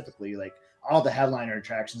specifically, like all the headliner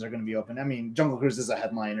attractions are going to be open. I mean, Jungle Cruise is a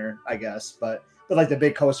headliner, I guess, but like the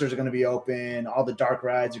big coasters are going to be open. All the dark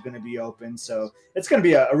rides are going to be open. So it's going to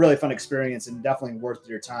be a really fun experience and definitely worth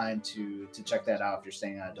your time to check that out if you're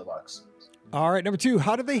staying on Deluxe. All right, number 2,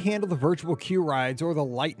 how do they handle the virtual queue rides or the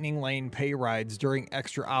Lightning Lane pay rides during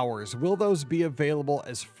extra hours? Will those be available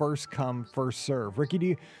as first come, first serve?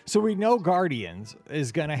 Ricky, so we know Guardians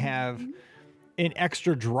is going to have an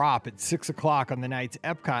extra drop at 6 o'clock on the nights.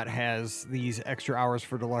 Epcot has these extra hours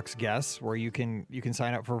for deluxe guests where you can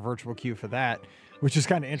sign up for a virtual queue for that, which is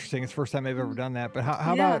kind of interesting. It's the first time I've ever done that. But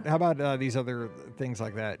how about these other things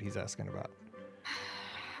like that he's asking about?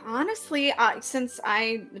 Honestly, since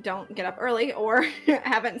I don't get up early or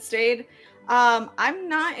haven't stayed, I'm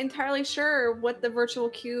not entirely sure what the virtual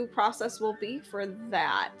queue process will be for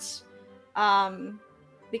that.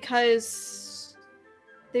 Because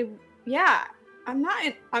I'm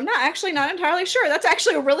not entirely sure. That's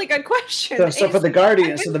actually a really good question. So for the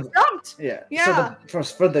Guardians, for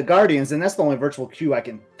the Guardians, and that's the only virtual queue I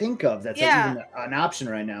can think of that's even an option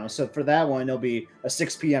right now. So for that one, it'll be a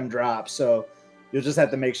 6 p.m. drop. So you'll just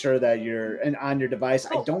have to make sure that you're on your device.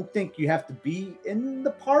 I don't think you have to be in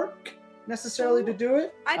the park necessarily to do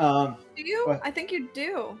it. Do you? I think you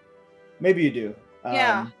do. Maybe you do.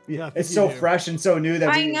 It's so fresh and so new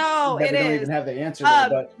that we don't even have the answer there.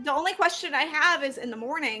 But the only question I have is in the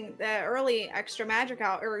morning, the early extra magic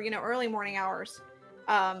hour, or early morning hours.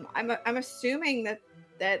 I'm assuming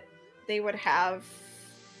that they would have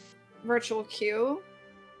virtual queue,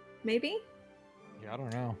 maybe. Yeah, I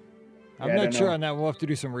don't know. I'm not sure on that. We'll have to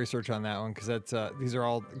do some research on that one because these are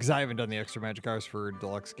all because I haven't done the extra magic hours for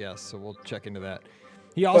deluxe guests, so we'll check into that.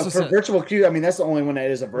 He also said virtual queue. I mean, that's the only one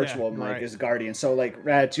that is a virtual, is Guardian. So like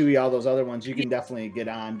Ratatouille, all those other ones, you can definitely get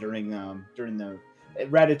on during the.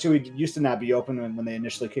 Ratatouille used to not be open when they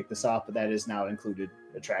initially kicked this off, but that is now included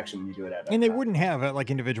attraction when you do it at. And they wouldn't have like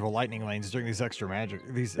individual lightning lanes during these extra magic.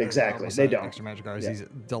 Exactly, they don't extra magic hours. These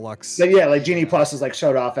deluxe. But yeah, like Genie Plus is like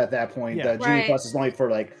shut off at that point. Yeah. Genie Plus is only for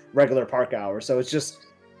like regular park hours, so it's just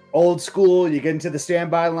old school. You get into the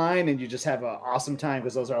standby line and you just have an awesome time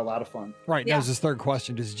because those are a lot of fun. Right. Yeah. That was his third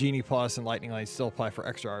question. Does Genie Plus and Lightning Lane still apply for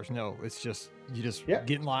extra hours? No, it's just you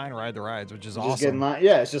get in line, ride the rides, which is awesome. Just get in line.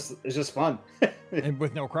 Yeah, it's just fun. And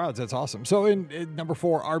with no crowds, that's awesome. So in number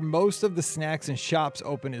 4, are most of the snacks and shops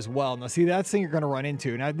open as well? Now, see, that's the thing you're going to run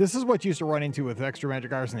into. Now, this is what you used to run into with extra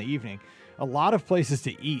magic hours in the evening. A lot of places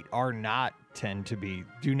to eat do not tend to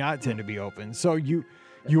be open. So you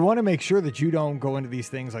want to make sure that you don't go into these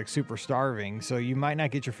things like super starving. So you might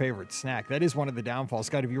not get your favorite snack. That is one of the downfalls.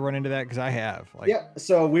 Scott, have you run into that? Because I have.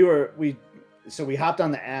 So we hopped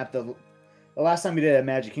on the app. The last time we did it at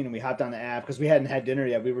Magic Kingdom, we hopped on the app because we hadn't had dinner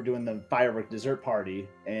yet. We were doing the firework dessert party,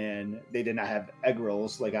 and they did not have egg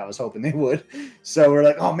rolls like I was hoping they would. So we're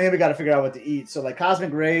like, oh man, we got to figure out what to eat. So like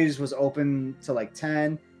Cosmic Rays was open till like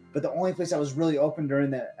 10, but the only place that was really open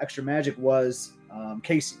during the extra magic was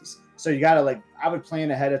Casey's. So you got to I would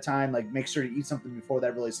plan ahead of time, like make sure to eat something before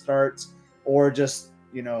that really starts, or just,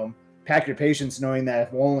 pack your patience knowing that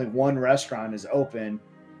if only one restaurant is open,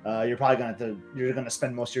 you're probably going to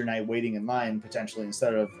spend most of your night waiting in line potentially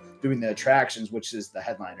instead of doing the attractions, which is the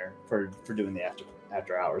headliner for doing the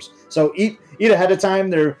after hours. So eat ahead of time.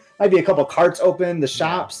 There might be a couple carts open. The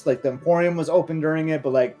shops, like the Emporium was open during it,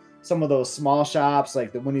 but like some of those small shops,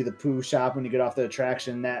 like the Winnie the Pooh shop when you get off the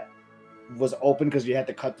attraction, that was open because you had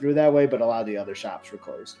to cut through that way, but a lot of the other shops were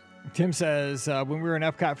closed. Tim says, when we were in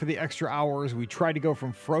Epcot for the extra hours, we tried to go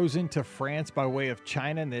from Frozen to France by way of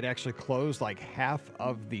China, and they'd actually closed like half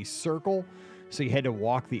of the circle. So you had to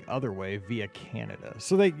walk the other way via Canada.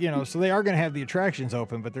 So they are going to have the attractions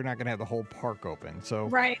open, but they're not going to have the whole park open. So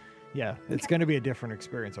yeah, it's going to be a different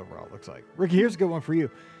experience overall, it looks like. Ricky, here's a good one for you.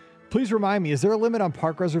 Please remind me, is there a limit on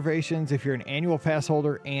park reservations if you're an annual pass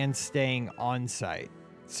holder and staying on site?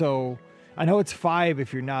 So I know it's 5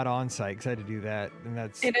 if you're not on site because I had to do that, and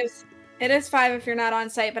it is 5 if you're not on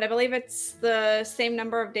site, but I believe it's the same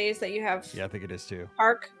number of days that you have. Yeah, I think it is too.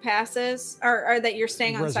 Park passes or that you're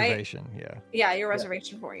staying on site. Reservation, yeah. Yeah, your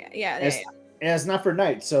reservation for you. Yeah. And it's not for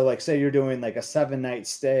nights. So like say you're doing like a 7-night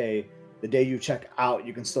stay, the day you check out,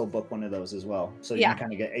 you can still book one of those as well. So you can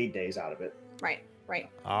kind of get 8 days out of it. Right.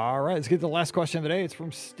 All right, let's get to the last question of the day. It's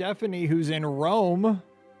from Stephanie, who's in Rome,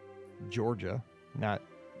 Georgia, not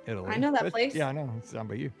Italy. I know that place. Yeah, I know. It's down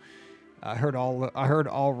by you. I heard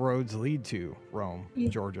all roads lead to Rome,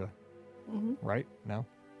 Georgia. Mm-hmm. Right? No?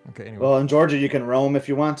 Okay, anyway. Well, in Georgia, you can roam if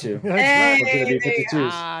you want to. Yeah,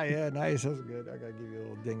 nice. That's good. I got to give you a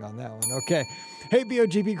little ding on that one. Okay. Hey,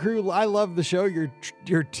 BOGP crew, I love the show.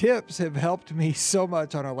 Your tips have helped me so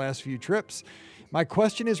much on our last few trips. My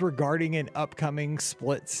question is regarding an upcoming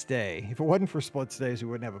split stay. If it wasn't for split stays, we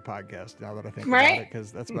wouldn't have a podcast now that I think about it,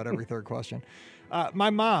 because that's about every third question. My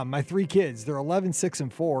mom, my 3 kids, they're 11, 6,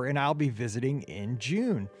 and 4, and I'll be visiting in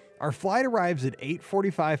June. Our flight arrives at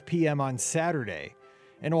 8:45 p.m. on Saturday,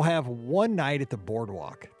 and we'll have one night at the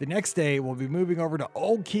boardwalk. The next day, we'll be moving over to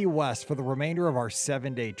Old Key West for the remainder of our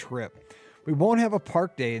 7-day trip. We won't have a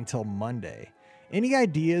park day until Monday. Any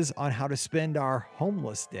ideas on how to spend our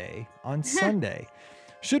homeless day on Sunday?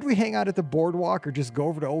 Should we hang out at the boardwalk or just go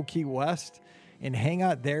over to Old Key West and hang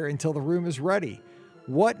out there until the room is ready?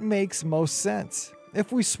 What makes most sense?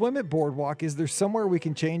 If we swim at boardwalk, is there somewhere we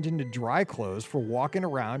can change into dry clothes for walking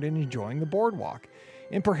around and enjoying the boardwalk?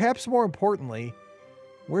 And perhaps more importantly,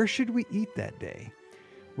 where should we eat that day?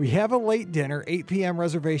 We have a late dinner, 8 p.m.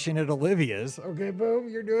 reservation at Olivia's. Okay, boom,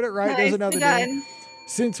 you're doing it right. Nice, there's another day.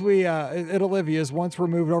 Since we at Olivia's, once we're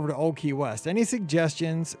moved over to Old Key West, any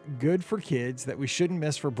suggestions good for kids that we shouldn't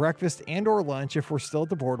miss for breakfast and or lunch if we're still at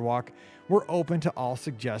the boardwalk? We're open to all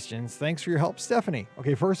suggestions. Thanks for your help, Stephanie.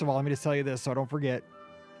 Okay, first of all, let me just tell you this so I don't forget.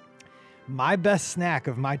 My best snack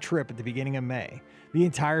of my trip at the beginning of May, the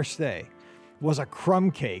entire stay, was a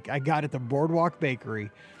crumb cake I got at the Boardwalk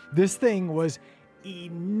Bakery. This thing was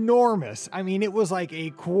enormous. I mean, it was like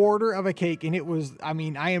a quarter of a cake, and it was, I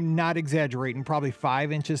mean, I am not exaggerating, probably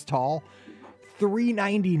 5 inches tall.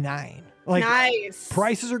 $3.99. Like, nice.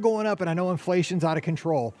 Prices are going up, and I know inflation's out of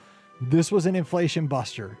control. This was an inflation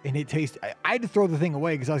buster, and it tasted. I had to throw the thing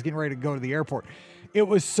away because I was getting ready to go to the airport. It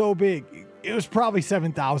was so big. It was probably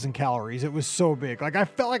 7,000 calories. It was so big. Like, I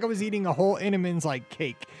felt like I was eating a whole Entenmann's like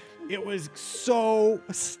cake. It was so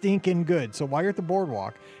stinking good. So while you're at the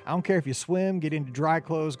boardwalk, I don't care if you swim, get into dry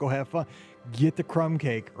clothes, go have fun. Get the crumb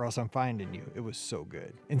cake, or else I'm finding you. It was so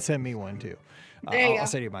good. And send me one too. I'll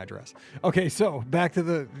send you my address. Okay, so back to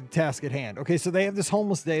the task at hand. Okay, so they have this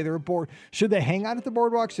homeless day. They're bored. Should they hang out at the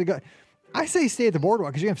boardwalk? I say stay at the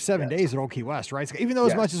boardwalk because you have 7 days at Old Key West, right? So even though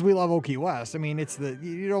as much as we love Old Key West, I mean,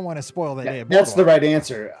 you don't want to spoil that day at That's the right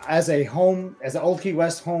answer. As an Old Key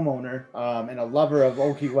West homeowner and a lover of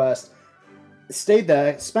Old Key West, stay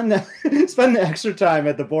there, spend the extra time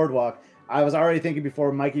at the boardwalk. I was already thinking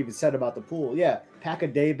before Mike even said about the pool. Yeah, pack a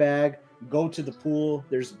day bag, go to the pool.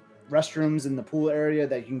 There's restrooms in the pool area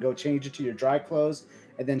that you can go change it to your dry clothes,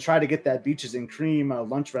 and then try to get that Beaches and Cream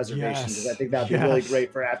lunch reservation, because I think that'd be really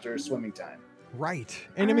great for after swimming time. Right.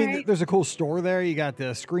 And I mean, there's a cool store there. You got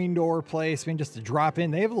the screen door place. I mean, just to drop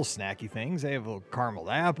in, they have little snacky things. They have little caramel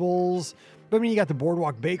apples. But I mean, you got the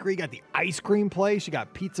Boardwalk Bakery, you got the ice cream place, you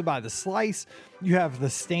got pizza by the slice. You have the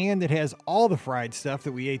stand that has all the fried stuff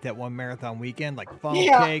that we ate that one marathon weekend, like funnel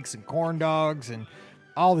cakes and corn dogs and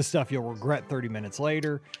all the stuff you'll regret 30 minutes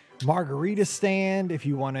later. Margarita stand if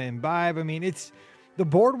you want to imbibe. I mean, the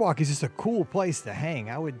Boardwalk is just a cool place to hang.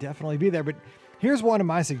 I would definitely be there. But here's one of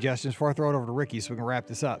my suggestions before I throw it over to Ricky so we can wrap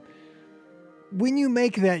this up. When you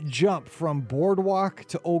make that jump from Boardwalk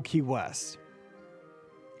to Old Key West,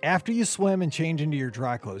 after you swim and change into your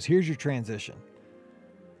dry clothes, here's your transition.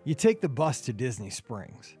 You take the bus to Disney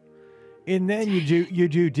Springs. And then you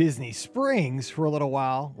do Disney Springs for a little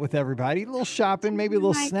while with everybody. A little shopping, maybe a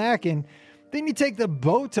little snacking. Then you take the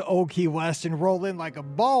boat to Old Key West and roll in like a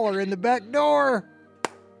baller in the back door.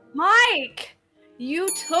 Mike, you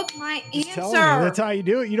took my answer. That's how you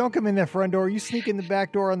do it. You don't come in that front door. You sneak in the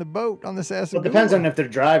back door on the boat on the Sassagoula. Well, it depends on if they're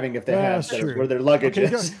driving, if they have where their luggage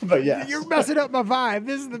is. But yeah, you're messing up my vibe.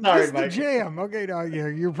 This is the jam. Okay, no,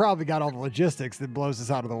 you probably got all the logistics that blows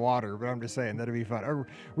us out of the water. But I'm just saying that'd be fun.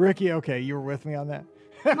 Ricky, okay, you were with me on that.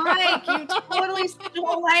 Mike, you totally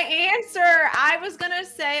stole my answer. I was going to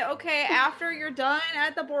say, okay, after you're done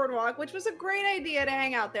at the boardwalk, which was a great idea to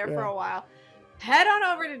hang out there for a while, head on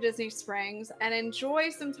over to Disney Springs and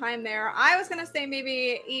enjoy some time there. I was going to say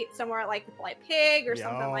maybe eat somewhere like the Polite Pig or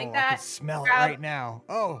something like that. I can smell it right now.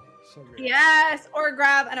 Oh, so good. Yes, or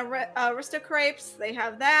grab an Arista Crepes. They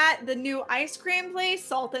have that. The new ice cream place,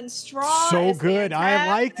 Salt and Straw. So good. Fantastic. I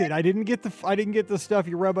liked it. I didn't get the stuff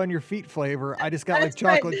you rub on your feet flavor. I just got like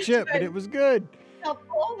chocolate chip, but it was good.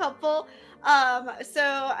 Helpful. So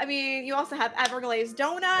I mean, you also have Everglazed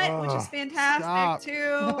Donut, which is fantastic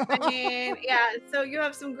too. I mean, so you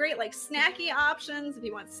have some great like snacky options. If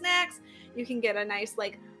you want snacks, you can get a nice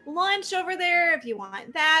like lunch over there if you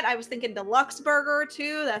want that. I was thinking Deluxe Burger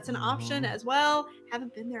too. That's an option as well.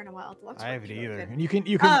 Haven't been there in a while. Deluxe I haven't either. And you can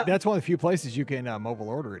that's one of the few places you can mobile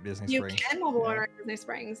order at Disney Springs. You can mobile order at Disney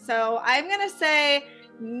Springs. So I'm gonna say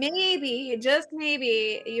maybe, just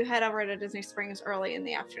maybe, you head over to Disney Springs early in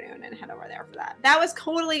the afternoon and head over there for that. That was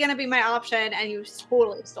totally gonna be my option, and you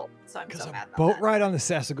totally stole it. So I'm so mad about boat ride on the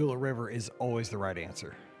Sassagoula River is always the right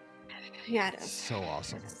answer. Yeah, it is. So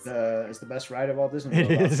awesome. It's the best ride of all Disney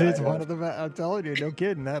World. It is. It's one of the best. I'm telling you, no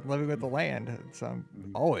kidding. That Living with the Land. It's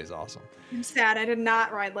always awesome. I'm sad. I did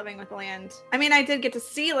not ride Living with the Land. I mean, I did get to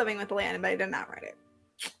see Living with the Land, but I did not ride it.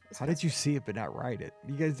 How did you see it but not ride it?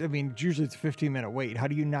 You guys, I mean, usually it's a 15-minute wait. How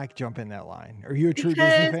do you not jump in that line? Are you a true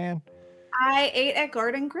Disney fan? I ate at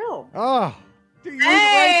Garden Grill. Oh. You're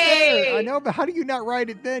right there. I know, but how do you not ride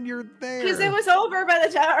it then? You're there. Because it was over by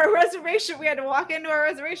the time our reservation. We had to walk into our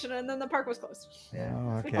reservation, and then the park was closed. Yeah.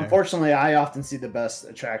 Oh, okay. Unfortunately, I often see the best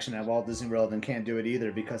attraction at Walt Disney World and can't do it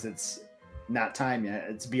either because it's not time yet.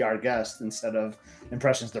 It's Be Our Guest instead of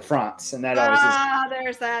Impressions de France, and that always is.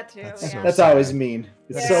 There's that too. That's always mean.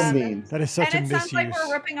 It's so mean. That is such a misuse. And it sounds like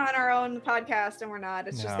we're ripping on our own podcast, and we're not.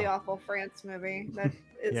 It's just the awful France movie. That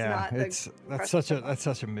it's not. That's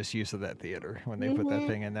such a misuse of that theater when they put that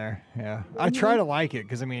thing in there. Yeah, I try to like it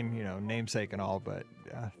because I mean, namesake and all, but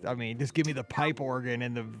I mean, just give me the pipe organ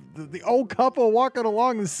and the old couple walking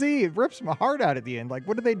along the sea. It rips my heart out at the end. Like,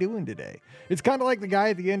 what are they doing today? It's kind of like the guy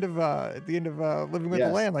at the end of Living with the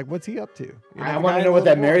Land. Like, what's he up to? I want to know what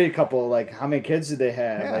that married couple, like, how many kids do they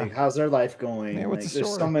have? Yeah. Like, how's their life going? Yeah, like,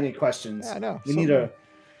 there's so many questions. Yeah, I know. We need a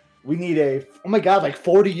we need oh my God, like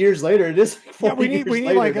 40 years later. It is like 40 years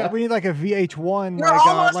later. We need like a VH1. We're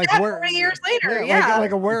almost at 40 years later. Yeah.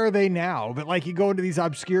 Like where are they now? But like you go into these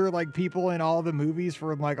obscure like people in all the movies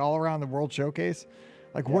from like all around the World Showcase.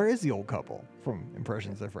 Like where is the old couple from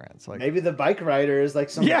Impressions of France? Like maybe the bike rider is like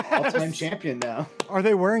some all-time champion now. Are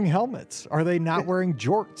they wearing helmets? Are they not wearing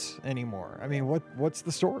jorts anymore? I mean, what's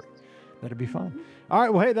the story? That'd be fun. All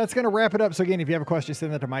right. Well, hey, that's going to wrap it up. So again, if you have a question,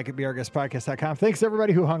 send that to Mike at BeOurGuestPodcast.com. Thanks to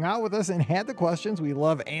everybody who hung out with us and had the questions. We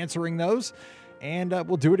love answering those. And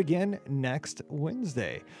we'll do it again next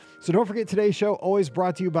Wednesday. So don't forget, today's show always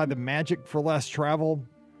brought to you by the Magic for Less Travel.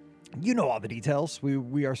 You know all the details.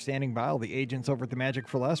 We are standing by, all the agents over at the Magic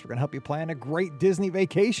for Less. We're going to help you plan a great Disney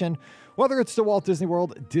vacation, whether it's to Walt Disney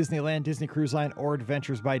World, Disneyland, Disney Cruise Line, or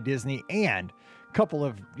Adventures by Disney. And couple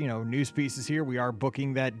of news pieces here. We are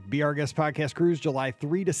booking that Be Our Guest podcast cruise July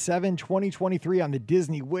 3 to 7, 2023 on the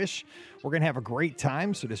Disney Wish. We're going to have a great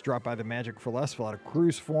time, so just drop by the Magic for Less, fill out a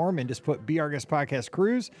cruise form, and just put Be Our Guest podcast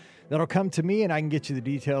cruise. That'll come to me, and I can get you the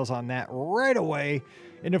details on that right away.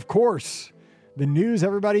 And of course, the news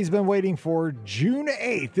everybody's been waiting for, June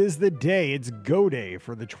 8th is the day. It's go day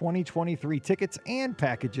for the 2023 tickets and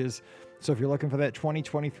packages. So if you're looking for that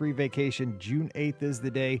 2023 vacation, June 8th is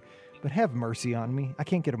the day. But have mercy on me. I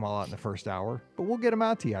can't get them all out in the first hour, but we'll get them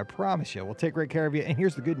out to you. I promise you. We'll take great care of you. And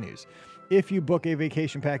here's the good news. If you book a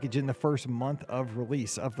vacation package in the first month of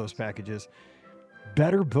release of those packages,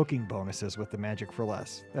 better booking bonuses with the Magic for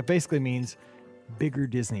Less. That basically means bigger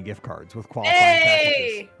Disney gift cards with qualifying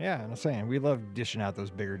packages. Yeah, I'm saying we love dishing out those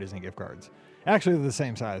bigger Disney gift cards. Actually, they're the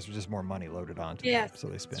same size, with just more money loaded onto them, so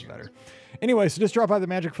they spend better. Anyway, so just drop by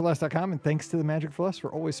themagicforless.com, and thanks to the Magic for Less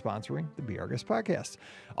for always sponsoring the Be Our Guest podcast.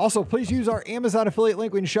 Also, please use our Amazon affiliate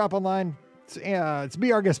link when you shop online. It's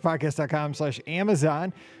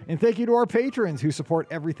beourguestpodcast.com/Amazon. And thank you to our patrons who support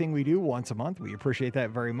everything we do once a month. We appreciate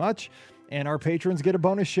that very much. And our patrons get a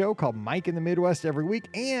bonus show called Mike in the Midwest every week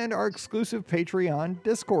and our exclusive Patreon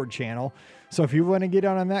Discord channel. So if you want to get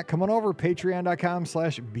on that, come on over,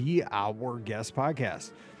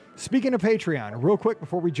 patreon.com/beourguestpodcast. Speaking of Patreon, real quick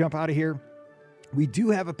before we jump out of here, we do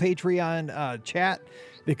have a Patreon chat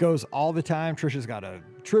that goes all the time. Trisha's got a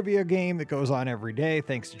trivia game that goes on every day.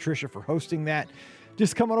 Thanks to Trisha for hosting that.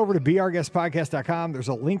 Just come on over to beourguestpodcast.com. There's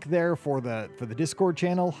a link there for the Discord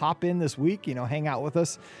channel. Hop in this week, hang out with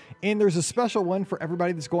us. And there's a special one for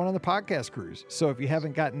everybody that's going on the podcast cruise. So if you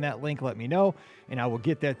haven't gotten that link, let me know, and I will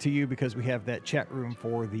get that to you because we have that chat room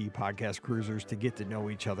for the podcast cruisers to get to know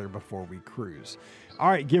each other before we cruise. All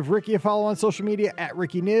right, give Ricky a follow on social media at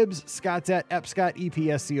Ricky Nibs. Scott's at Epscott,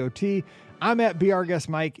 EPSCOT. I'm at Be Our Guest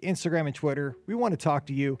Mike, Instagram and Twitter. We want to talk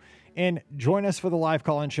to you. And join us for the live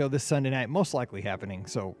call-in show this Sunday night, most likely happening.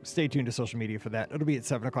 So stay tuned to social media for that. It'll be at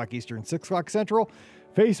 7 o'clock Eastern, 6 o'clock Central,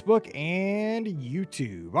 Facebook, and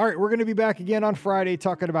YouTube. All right, we're going to be back again on Friday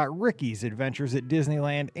talking about Ricky's adventures at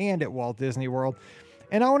Disneyland and at Walt Disney World.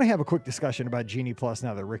 And I want to have a quick discussion about Genie Plus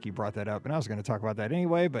now that Ricky brought that up. And I was going to talk about that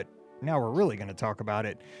anyway, but now we're really going to talk about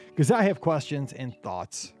it because I have questions and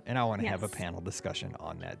thoughts, and I want to have a panel discussion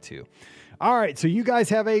on that too. All right, so you guys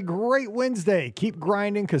have a great Wednesday. Keep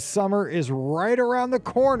grinding because summer is right around the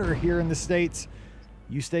corner here in the States.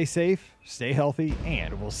 You stay safe, stay healthy,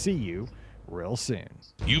 and we'll see you real soon.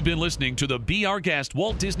 You've been listening to the Be Our Guest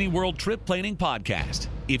Walt Disney World Trip Planning Podcast.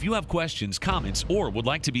 If you have questions, comments, or would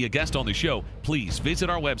like to be a guest on the show, please visit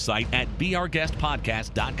our website at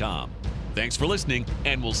beourguestpodcast.com. Thanks for listening,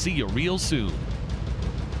 and we'll see you real soon.